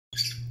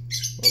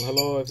Well,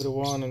 hello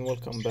everyone and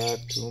welcome back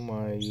to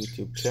my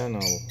YouTube channel.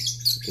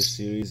 This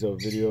series of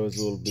videos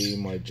will be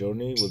my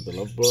journey with the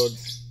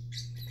lovebirds,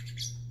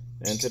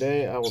 and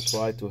today I will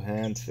try to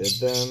hand feed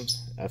them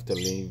after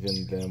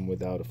leaving them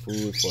without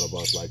food for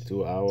about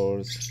 2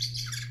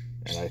 hours.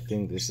 And I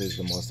think this is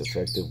the most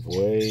effective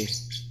way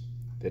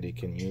that you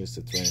can use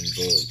to train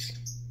birds.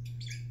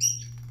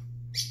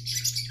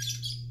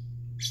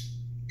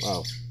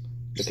 Wow,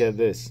 look at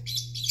this.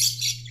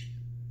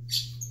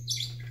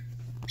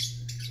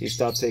 He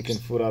stopped taking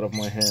food out of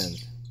my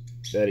hand.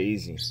 That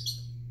easy.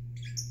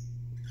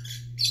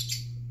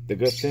 The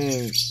good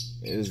thing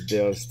is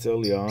they are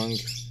still young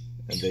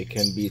and they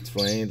can be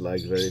trained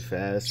very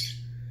fast.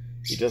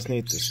 You just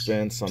need to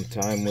spend some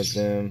time with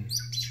them.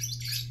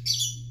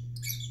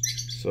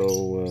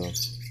 So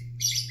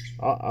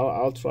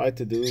I'll try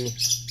to do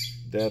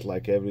that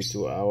every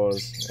 2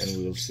 hours,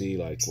 and we'll see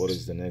what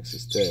is the next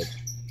step.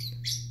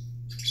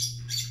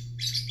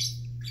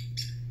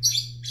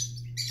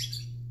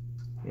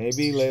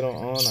 Maybe later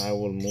on I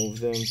will move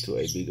them to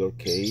a bigger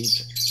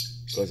cage,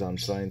 because I'm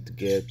trying to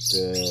get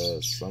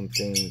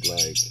something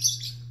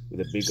with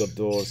a bigger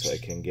door so I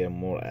can get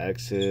more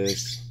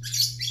access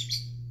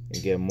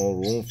and get more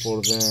room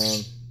for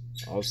them.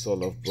 Also,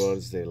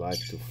 lovebirds, they like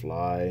to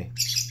fly.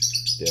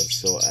 They're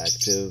so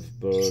active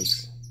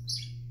birds.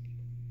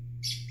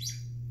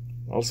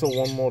 Also,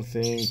 one more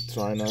thing,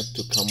 try not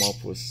to come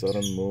up with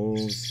sudden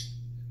moves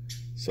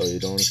so you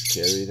don't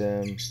scare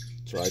them.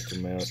 Try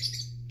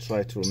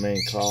to remain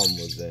calm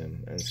with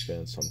them and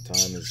spend some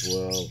time as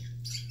well.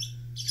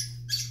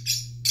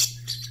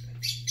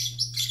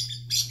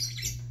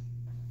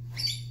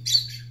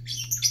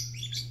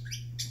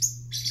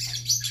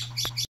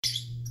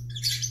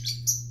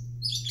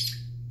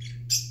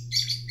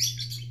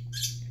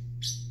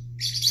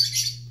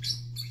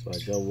 So I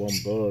got one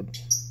bird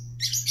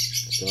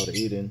start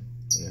eating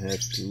and I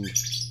have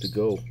to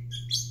go.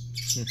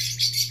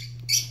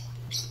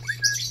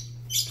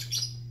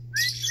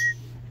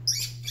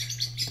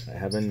 I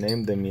haven't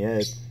named them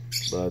yet,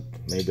 but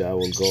maybe I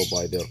will go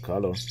by their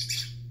color.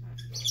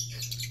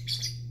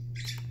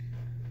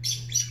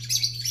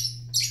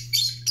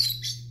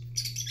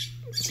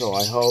 So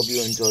I hope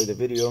you enjoyed the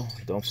video.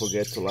 Don't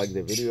forget to like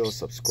the video,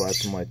 subscribe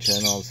to my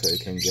channel so you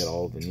can get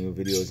all the new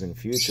videos in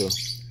future.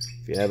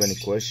 If you have any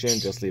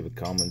questions, just leave a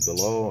comment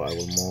below.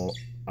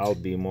 I'll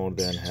be more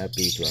than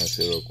happy to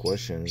answer your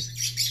questions.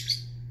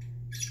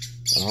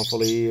 And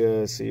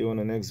hopefully see you in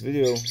the next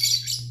video.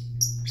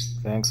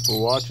 Thanks for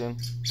watching.